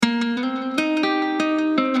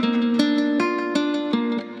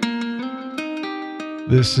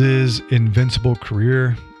This is Invincible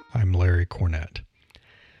Career. I'm Larry Cornett.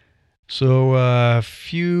 So a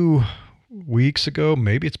few weeks ago,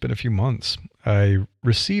 maybe it's been a few months, I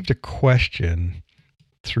received a question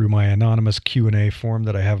through my anonymous Q&A form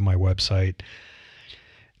that I have on my website.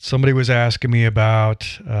 Somebody was asking me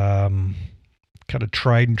about kind of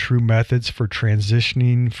tried and true methods for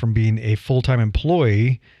transitioning from being a full-time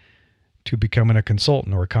employee to becoming a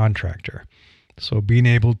consultant or a contractor. So being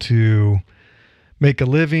able to make a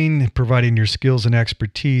living, providing your skills and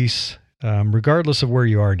expertise, regardless of where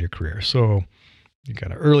you are in your career. So you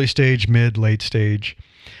got an early stage, mid, late stage.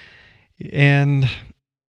 And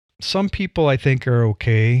some people I think are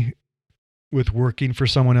okay with working for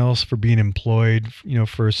someone else, for being employed,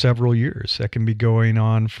 for several years. That can be going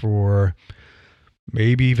on for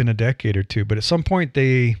maybe even a decade or two. But at some point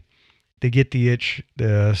they get the itch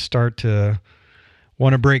to start to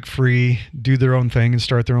want to break free, do their own thing, and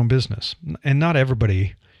start their own business. And not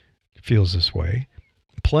everybody feels this way.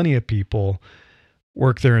 Plenty of people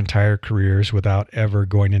work their entire careers without ever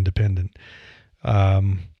going independent.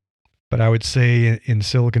 But I would say in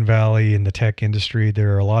Silicon Valley, in the tech industry,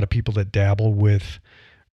 there are a lot of people that dabble with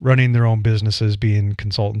running their own businesses, being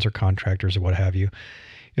consultants or contractors or what have you.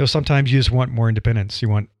 Sometimes you just want more independence. You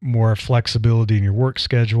want more flexibility in your work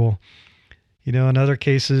schedule. In other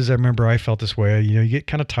cases, I remember I felt this way. You get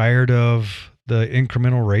kind of tired of the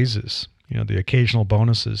incremental raises, the occasional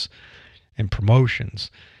bonuses and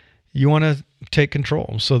promotions. You want to take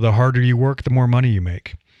control. So the harder you work, the more money you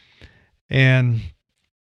make. And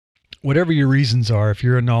whatever your reasons are, if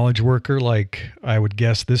you're a knowledge worker, like I would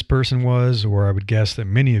guess this person was, or I would guess that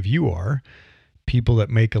many of you are, people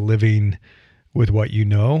that make a living with what you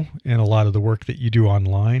know and a lot of the work that you do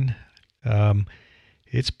online,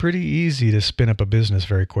 it's pretty easy to spin up a business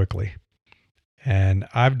very quickly. And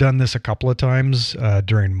I've done this a couple of times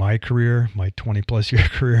during my career, my 20 plus year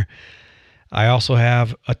career. I also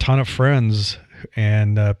have a ton of friends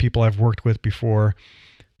and people I've worked with before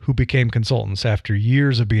who became consultants after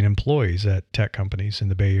years of being employees at tech companies in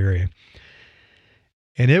the Bay Area.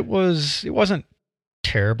 And it wasn't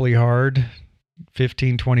terribly hard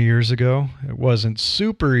 15, 20 years ago. It wasn't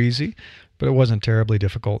super easy, but it wasn't terribly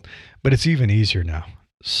difficult. But it's even easier now.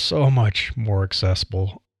 So much more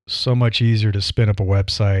accessible, so much easier to spin up a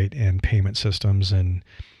website and payment systems and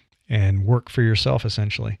work for yourself,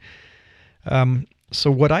 essentially.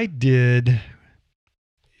 So what I did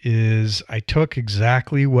is I took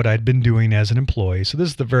exactly what I'd been doing as an employee. So this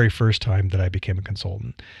is the very first time that I became a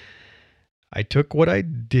consultant. I took what I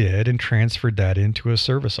did and transferred that into a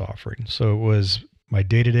service offering. So it was my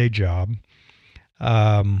day-to-day job.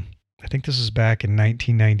 I think this is back in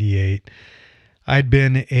 1998. I'd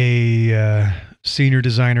been a senior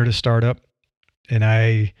designer to startup,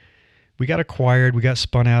 and we got acquired, we got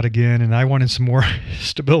spun out again, and I wanted some more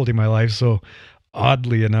stability in my life. So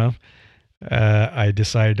oddly enough, I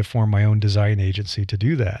decided to form my own design agency to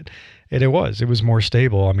do that. And it was more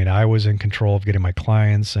stable. I mean, I was in control of getting my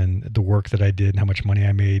clients and the work that I did and how much money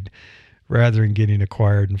I made, rather than getting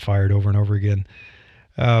acquired and fired over and over again.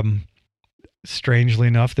 Strangely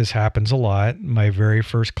enough, this happens a lot. My very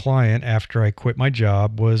first client after I quit my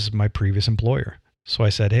job was my previous employer. So I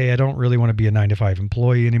said, hey, I don't really want to be a 9-to-5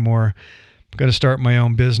 employee anymore. I'm going to start my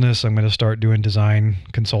own business. I'm going to start doing design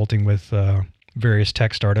consulting with various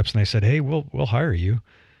tech startups. And they said, hey, we'll hire you.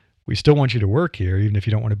 We still want you to work here, even if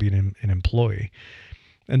you don't want to be an employee.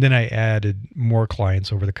 And then I added more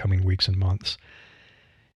clients over the coming weeks and months.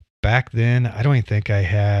 Back then, I don't even think I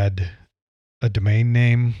had a domain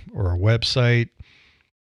name or a website.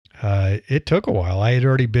 It took a while. I had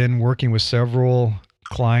already been working with several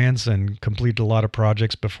clients and completed a lot of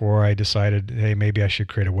projects before I decided, hey, maybe I should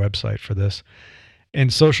create a website for this.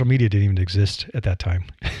 And social media didn't even exist at that time.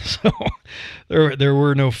 So there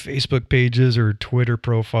were no Facebook pages or Twitter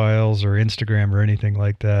profiles or Instagram or anything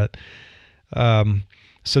like that.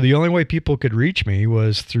 So the only way people could reach me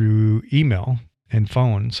was through email and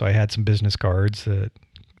phone. So I had some business cards that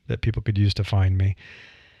people could use to find me.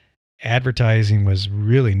 Advertising was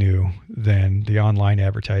really new then, the online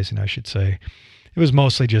advertising, I should say. It was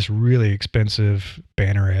mostly just really expensive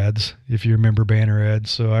banner ads, if you remember banner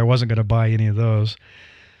ads. So I wasn't going to buy any of those.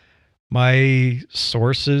 My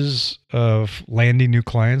sources of landing new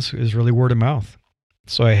clients is really word of mouth.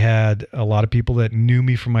 So I had a lot of people that knew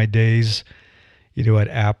me from my days, at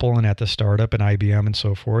Apple and at the startup and IBM and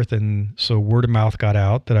so forth. And so word of mouth got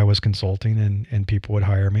out that I was consulting and people would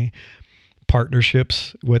hire me.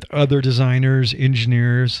 Partnerships with other designers,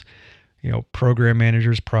 engineers, program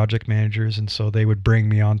managers, project managers. And so they would bring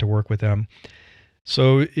me on to work with them.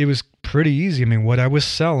 So it was pretty easy. I mean, what I was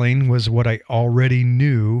selling was what I already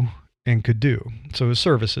knew and could do. So it was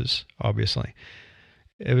services, obviously.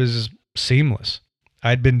 It was seamless.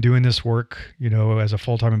 I'd been doing this work, as a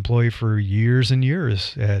full-time employee for years and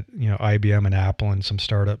years at, IBM and Apple and some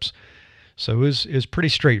startups. So it was pretty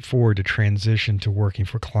straightforward to transition to working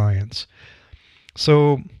for clients.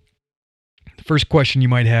 So the first question you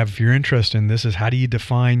might have if you're interested in this is, how do you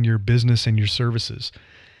define your business and your services?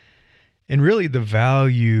 And really the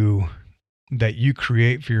value that you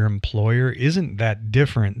create for your employer isn't that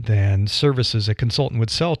different than services a consultant would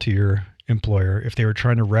sell to your employer if they were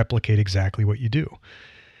trying to replicate exactly what you do.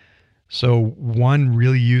 So one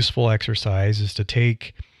really useful exercise is to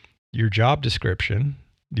take your job description,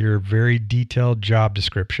 your very detailed job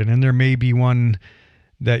description, and there may be one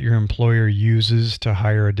that your employer uses to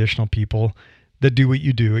hire additional people that do what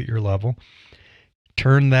you do at your level.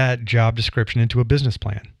 Turn that job description into a business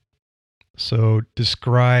plan. So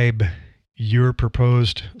describe your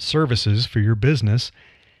proposed services for your business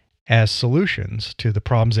as solutions to the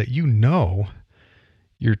problems that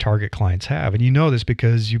your target clients have. And you know this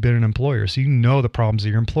because you've been an employer, so you know the problems that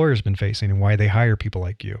your employer's been facing and why they hire people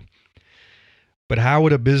like you. But how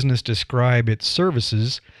would a business describe its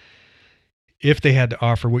services if they had to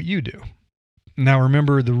offer what you do? Now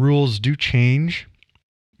remember, the rules do change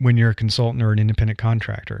when you're a consultant or an independent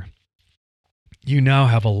contractor. You now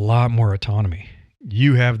have a lot more autonomy.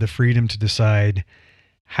 You have the freedom to decide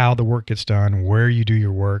how the work gets done, where you do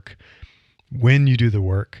your work, when you do the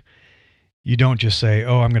work. You don't just say,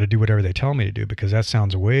 oh, I'm going to do whatever they tell me to do, because that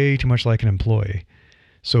sounds way too much like an employee.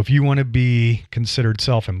 So if you want to be considered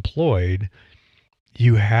self-employed,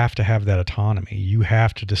 you have to have that autonomy. You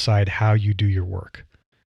have to decide how you do your work.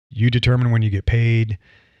 You determine when you get paid,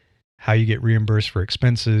 how you get reimbursed for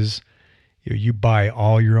expenses. You buy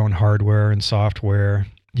all your own hardware and software.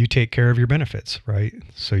 You take care of your benefits, right?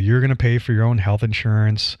 So you're going to pay for your own health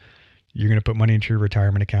insurance. You're going to put money into your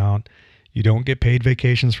retirement account. You don't get paid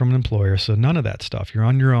vacations from an employer, so none of that stuff. You're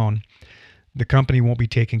on your own. The company won't be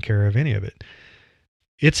taking care of any of it.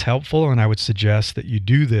 It's helpful, and I would suggest that you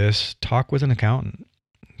do this. Talk with an accountant.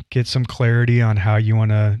 Get some clarity on how you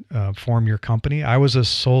want to form your company. I was a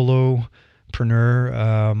solopreneur,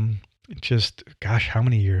 how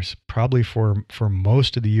many years? Probably for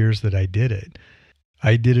most of the years that I did it.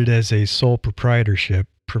 I did it as a sole proprietorship,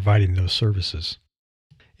 providing those services.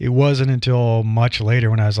 It wasn't until much later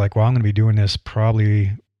when I was like, well, I'm going to be doing this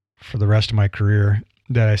probably for the rest of my career,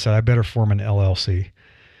 that I said, I better form an LLC.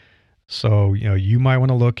 So, you might want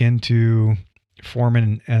to look into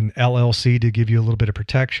forming an LLC to give you a little bit of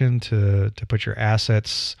protection, to put your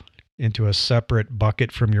assets into a separate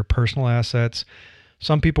bucket from your personal assets.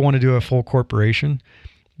 Some people want to do a full corporation.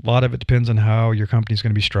 A lot of it depends on how your company is going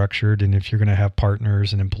to be structured and if you're going to have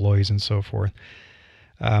partners and employees and so forth.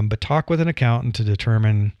 But talk with an accountant to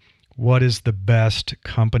determine what is the best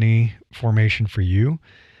company formation for you,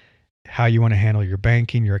 how you want to handle your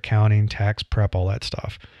banking, your accounting, tax prep, all that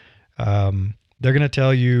stuff. They're going to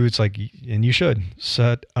tell you, it's like, and you should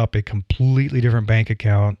set up a completely different bank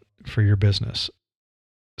account for your business.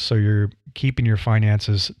 So you're keeping your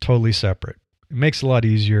finances totally separate. It makes it a lot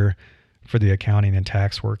easier for the accounting and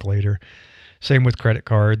tax work later. Same with credit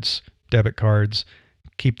cards, debit cards.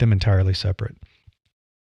 Keep them entirely separate.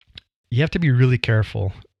 You have to be really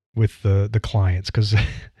careful with the clients, because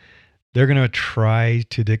they're going to try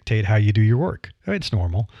to dictate how you do your work. It's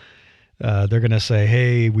normal. They're going to say,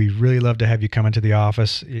 hey, we'd really love to have you come into the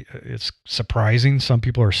office. It's surprising. Some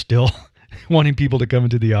people are still wanting people to come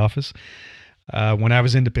into the office. When I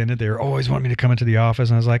was independent, they were always wanting me to come into the office.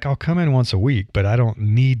 And I was like, I'll come in once a week, but I don't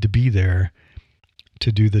need to be there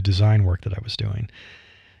to do the design work that I was doing.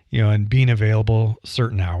 And being available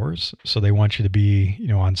certain hours. So they want you to be,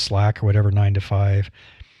 on Slack or whatever, 9 to 5,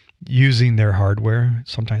 using their hardware,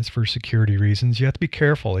 sometimes for security reasons. You have to be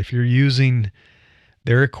careful. If you're using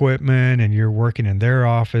their equipment and you're working in their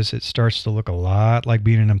office, it starts to look a lot like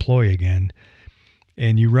being an employee again.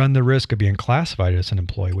 And you run the risk of being classified as an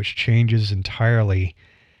employee, which changes entirely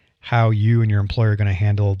how you and your employer are going to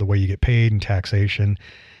handle the way you get paid and taxation.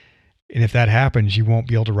 And if that happens, you won't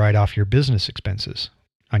be able to write off your business expenses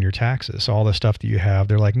on your taxes. All the stuff that you have,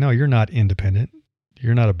 they're like, no, you're not independent.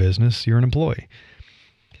 You're not a business. You're an employee.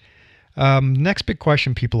 Next big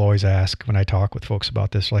question people always ask when I talk with folks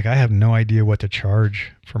about this, like, I have no idea what to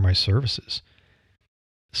charge for my services.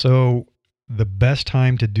 So the best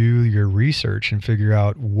time to do your research and figure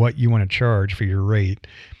out what you want to charge for your rate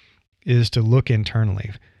is to look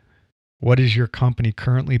internally. What is your company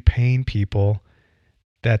currently paying people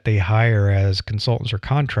that they hire as consultants or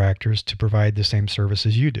contractors to provide the same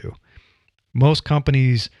services you do? Most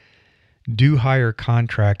companies do hire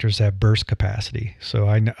contractors at burst capacity. So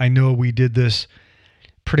I know we did this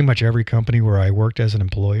pretty much every company where I worked as an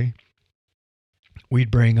employee,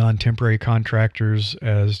 we'd bring on temporary contractors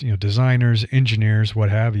as, designers, engineers, what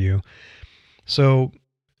have you. So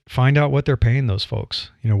find out what they're paying those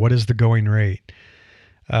folks. What is the going rate?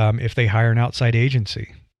 If they hire an outside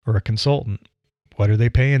agency or a consultant, what are they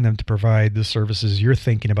paying them to provide the services you're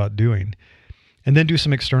thinking about doing? And then do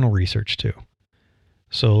some external research too.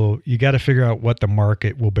 So you got to figure out what the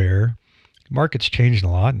market will bear. The market's changing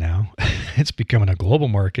a lot now. It's becoming a global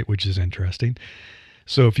market, which is interesting.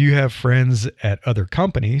 So if you have friends at other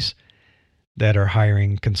companies that are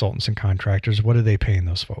hiring consultants and contractors, what are they paying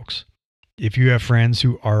those folks? If you have friends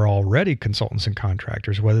who are already consultants and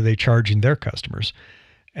contractors, what are they charging their customers?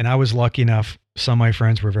 And I was lucky enough, some of my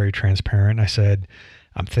friends were very transparent. I said,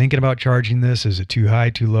 I'm thinking about charging this. Is it too high,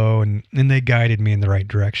 too low? And they guided me in the right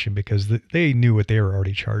direction because they knew what they were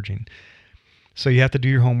already charging. So you have to do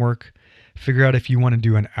your homework, figure out if you want to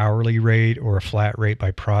do an hourly rate or a flat rate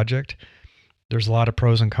by project. There's a lot of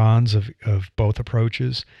pros and cons of both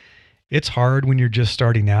approaches. It's hard when you're just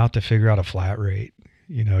starting out to figure out a flat rate.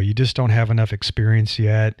 You just don't have enough experience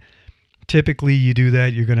yet. Typically, you do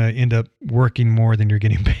that, you're going to end up working more than you're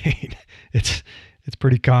getting paid. It's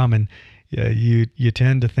pretty common. Yeah, you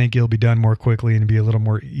tend to think it'll be done more quickly and be a little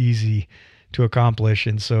more easy to accomplish.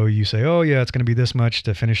 And so you say, oh yeah, it's going to be this much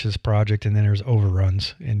to finish this project. And then there's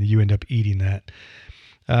overruns and you end up eating that.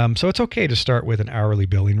 So it's okay to start with an hourly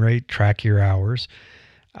billing rate, track your hours.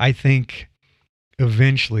 I think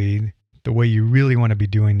eventually the way you really want to be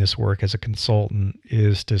doing this work as a consultant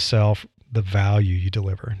is to sell the value you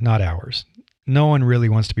deliver, not hours. No one really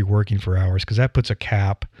wants to be working for hours because that puts a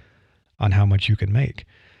cap on how much you can make.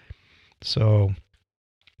 So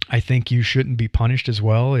I think you shouldn't be punished as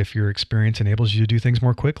well if your experience enables you to do things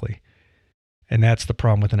more quickly. And that's the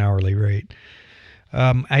problem with an hourly rate.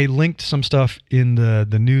 I linked some stuff in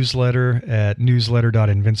the newsletter at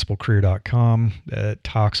newsletter.invinciblecareer.com that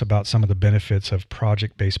talks about some of the benefits of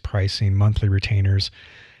project-based pricing, monthly retainers.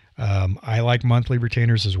 I like monthly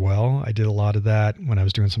retainers as well. I did a lot of that when I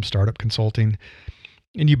was doing some startup consulting.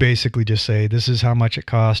 And you basically just say, this is how much it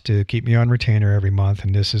costs to keep me on retainer every month.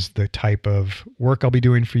 And this is the type of work I'll be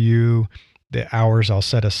doing for you, the hours I'll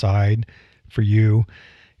set aside for you.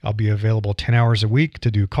 I'll be available 10 hours a week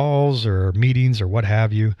to do calls or meetings or what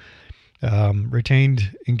have you.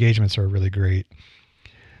 Retained engagements are really great.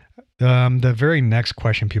 The very next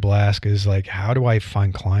question people ask is like, how do I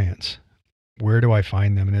find clients? Where do I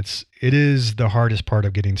find them? And it is the hardest part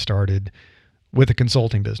of getting started with a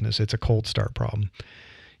consulting business. It's a cold start problem.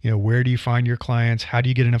 Where do you find your clients? How do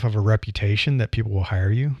you get enough of a reputation that people will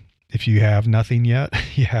hire you? If you have nothing yet,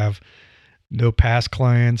 you have no past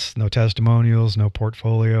clients, no testimonials, no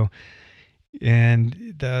portfolio.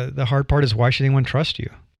 And the hard part is, why should anyone trust you?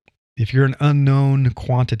 If you're an unknown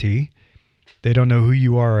quantity, they don't know who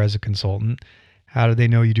you are as a consultant. How do they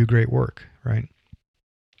know you do great work, right?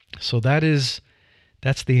 So that's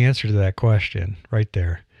the answer to that question right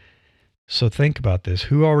there. So think about this.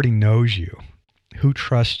 Who already knows you? Who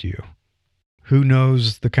trusts you? Who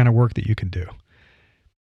knows the kind of work that you can do?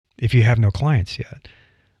 If you have no clients yet,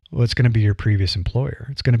 well, it's going to be your previous employer.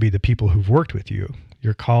 It's going to be the people who've worked with you,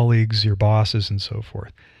 your colleagues, your bosses, and so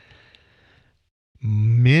forth.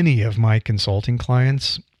 Many of my consulting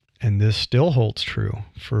clients, and this still holds true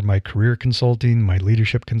for my career consulting, my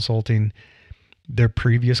leadership consulting, they're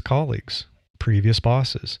previous colleagues, previous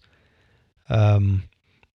bosses.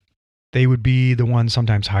 They would be the ones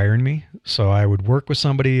sometimes hiring me. So I would work with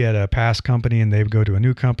somebody at a past company and they would go to a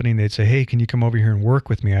new company and they'd say, hey, can you come over here and work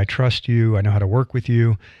with me? I trust you. I know how to work with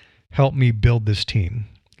you. Help me build this team.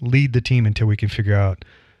 Lead the team until we can figure out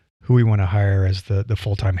who we want to hire as the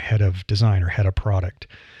full-time head of design or head of product.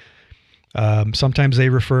 Sometimes they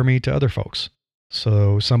refer me to other folks.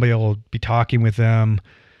 So somebody will be talking with them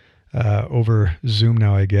over Zoom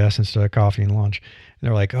now, I guess, instead of coffee and lunch. And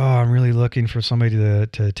they're like, oh, I'm really looking for somebody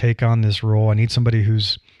to take on this role. I need somebody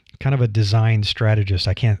who's kind of a design strategist.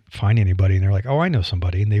 I can't find anybody. And they're like, oh, I know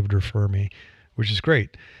somebody. And they would refer me, which is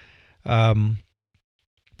great.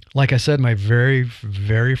 Like I said, my very,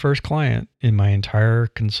 very first client in my entire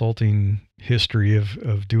consulting history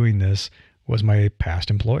of doing this was my past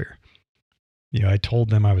employer. I told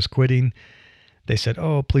them I was quitting. They said,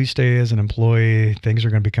 oh, please stay as an employee. Things are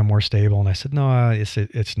going to become more stable. And I said, no,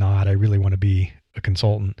 it's not. I really want to be a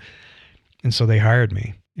consultant. And so they hired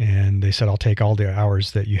me and they said, I'll take all the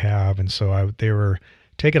hours that you have. And so they were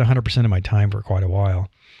taking 100% of my time for quite a while.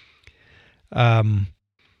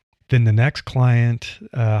 Then the next client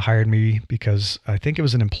hired me because I think it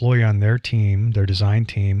was an employee on their team, their design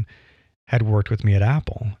team, had worked with me at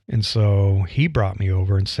Apple. And so he brought me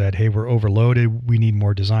over and said, hey, we're overloaded. We need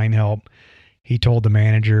more design help. He told the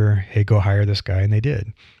manager, hey, go hire this guy, and they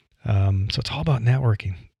did. So it's all about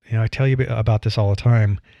networking. I tell you about this all the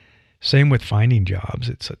time. Same with finding jobs.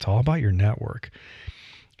 It's all about your network.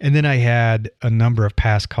 And then I had a number of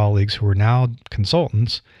past colleagues who are now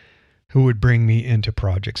consultants who would bring me into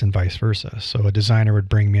projects and vice versa. So a designer would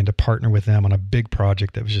bring me in to partner with them on a big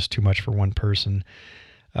project that was just too much for one person.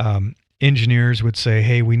 Engineers would say,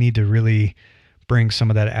 hey, we need to really bring some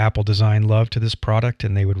of that Apple design love to this product,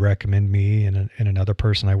 and they would recommend me and another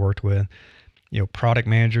person I worked with. Product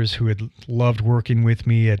managers who had loved working with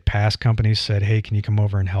me at past companies said, hey, can you come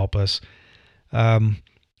over and help us?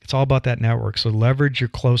 It's all about that network. So leverage your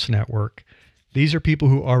close network. These are people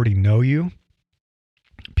who already know you,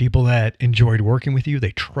 people that enjoyed working with you.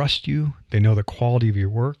 They trust you. They know the quality of your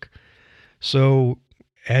work. So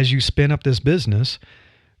as you spin up this business,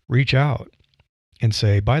 reach out and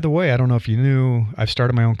say, by the way, I don't know if you knew, I've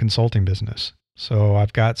started my own consulting business. So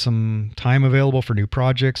I've got some time available for new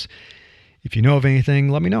projects. If you know of anything,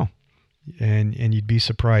 let me know. And you'd be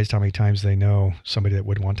surprised how many times they know somebody that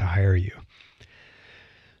would want to hire you.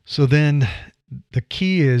 So then the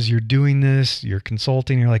key is you're doing this, you're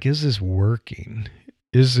consulting, you're like, is this working?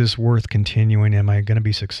 Is this worth continuing? Am I going to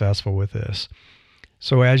be successful with this?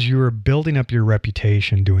 So as you're building up your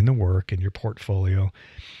reputation, doing the work and your portfolio,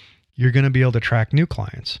 you're going to be able to attract new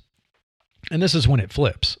clients. And this is when it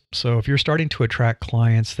flips. So if you're starting to attract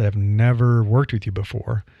clients that have never worked with you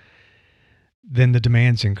before, then the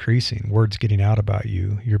demand's increasing. Word's getting out about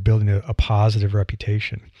you. You're building a positive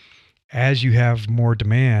reputation. As you have more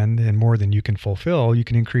demand and more than you can fulfill, you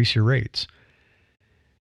can increase your rates.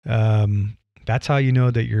 That's how you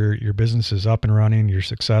know that your business is up and running. You're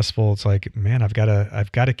successful. It's like, man, I've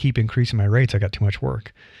got to keep increasing my rates. I got too much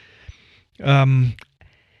work.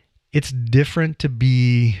 It's different to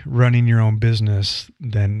be running your own business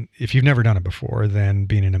than, if you've never done it before, than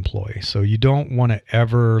being an employee. So you don't want to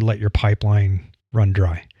ever let your pipeline run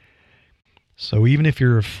dry. So even if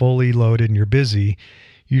you're fully loaded and you're busy,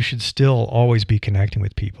 you should still always be connecting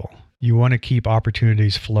with people. You want to keep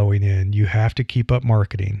opportunities flowing in. You have to keep up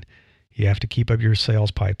marketing. You have to keep up your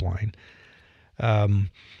sales pipeline. The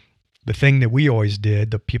thing that we always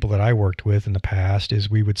did, the people that I worked with in the past, is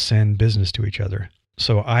we would send business to each other.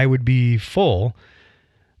 So I would be full,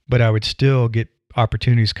 but I would still get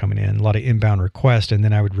opportunities coming in, a lot of inbound requests, and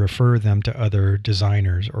then I would refer them to other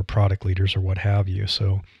designers or product leaders or what have you.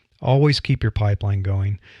 So always keep your pipeline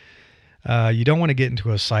going. You don't want to get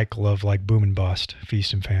into a cycle of like boom and bust,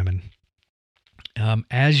 feast and famine.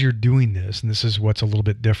 As you're doing this, and this is what's a little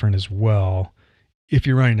bit different as well, if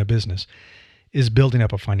you're running a business, is building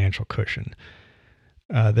up a financial cushion.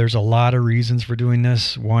 There's a lot of reasons for doing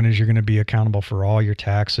this. One is you're going to be accountable for all your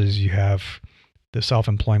taxes. You have the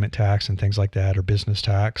self-employment tax and things like that, or business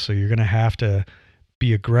tax. So you're going to have to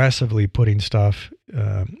be aggressively putting stuff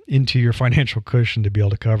into your financial cushion to be able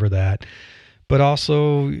to cover that. But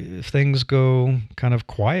also, if things go kind of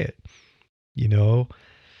quiet,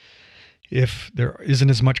 if there isn't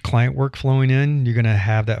as much client work flowing in, you're going to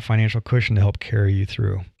have that financial cushion to help carry you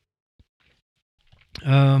through.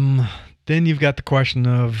 Then you've got the question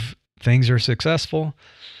of things are successful.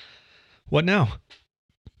 What now?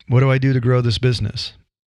 What do I do to grow this business?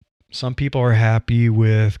 Some people are happy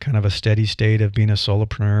with kind of a steady state of being a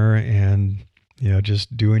solopreneur and,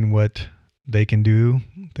 just doing what they can do,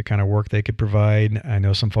 the kind of work they could provide. I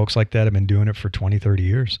know some folks like that have been doing it for 20, 30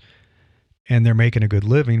 years and they're making a good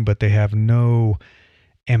living, but they have no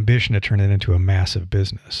ambition to turn it into a massive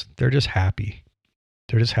business. They're just happy.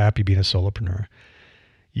 They're just happy being a solopreneur.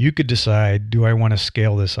 You could decide, do I want to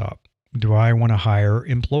scale this up? Do I want to hire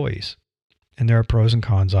employees? And there are pros and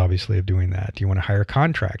cons, obviously, of doing that. Do you want to hire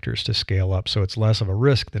contractors to scale up so it's less of a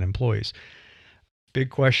risk than employees? Big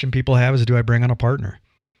question people have is, do I bring on a partner?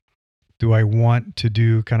 Do I want to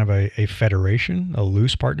do kind of a federation, a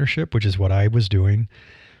loose partnership, which is what I was doing?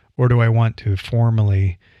 Or do I want to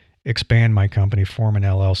formally expand my company, form an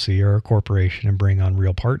LLC or a corporation and bring on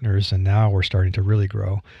real partners? And now we're starting to really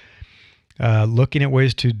grow. Looking at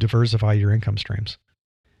ways to diversify your income streams,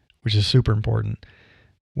 which is super important.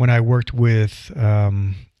 When I worked with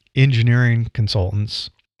engineering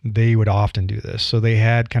consultants, they would often do this. So they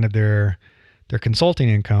had kind of their consulting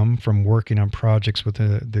income from working on projects with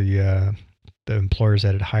the employers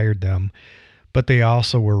that had hired them, but they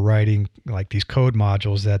also were writing like these code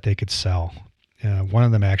modules that they could sell. One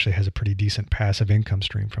of them actually has a pretty decent passive income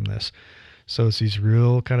stream from this. So it's these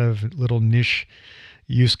real kind of little niche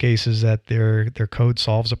use cases that their code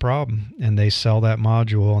solves a problem, and they sell that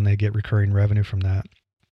module and they get recurring revenue from that.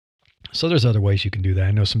 So there's other ways you can do that.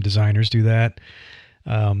 I know some designers do that.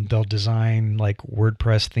 They'll design like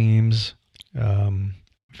WordPress themes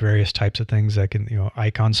various types of things that can,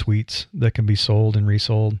 icon suites that can be sold and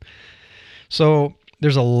resold. So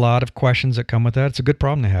there's a lot of questions that come with that. It's a good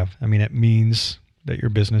problem to have. I mean, it means that your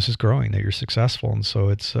business is growing, that you're successful. And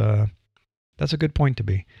so that's a good point to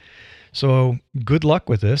be. So good luck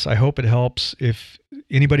with this. I hope it helps. If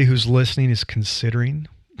anybody who's listening is considering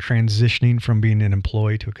transitioning from being an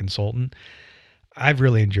employee to a consultant, I've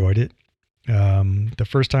really enjoyed it. The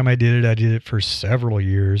first time I did it for several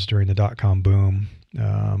years during the dot-com boom.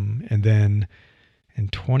 And then in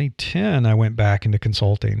 2010, I went back into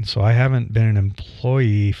consulting. So I haven't been an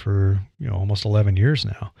employee for, almost 11 years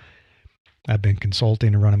now. I've been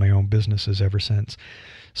consulting and running my own businesses ever since.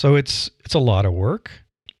 So it's a lot of work.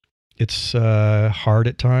 It's hard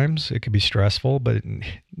at times. It can be stressful, but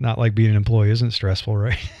not like being an employee isn't stressful,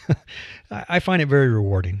 right? I find it very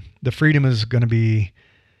rewarding. The freedom is going to be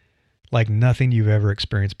like nothing you've ever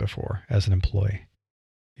experienced before as an employee.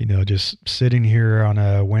 Just sitting here on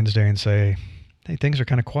a Wednesday and say, hey, things are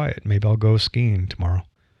kind of quiet. Maybe I'll go skiing tomorrow.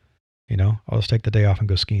 I'll just take the day off and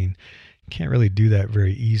go skiing. Can't really do that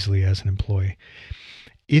very easily as an employee.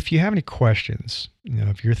 If you have any questions,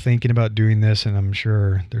 if you're thinking about doing this, and I'm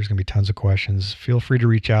sure there's going to be tons of questions, feel free to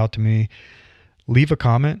reach out to me. Leave a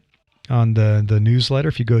comment on the newsletter.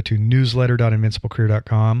 If you go to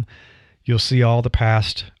newsletter.invinciblecareer.com, you'll see all the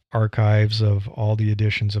past archives of all the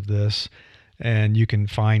editions of this. And you can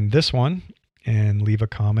find this one and leave a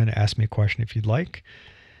comment, ask me a question if you'd like.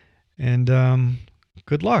 And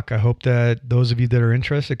good luck. I hope that those of you that are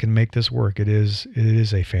interested can make this work. It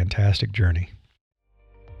is a fantastic journey.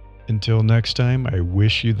 Until next time, I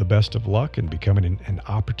wish you the best of luck in becoming an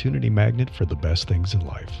opportunity magnet for the best things in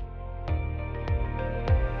life.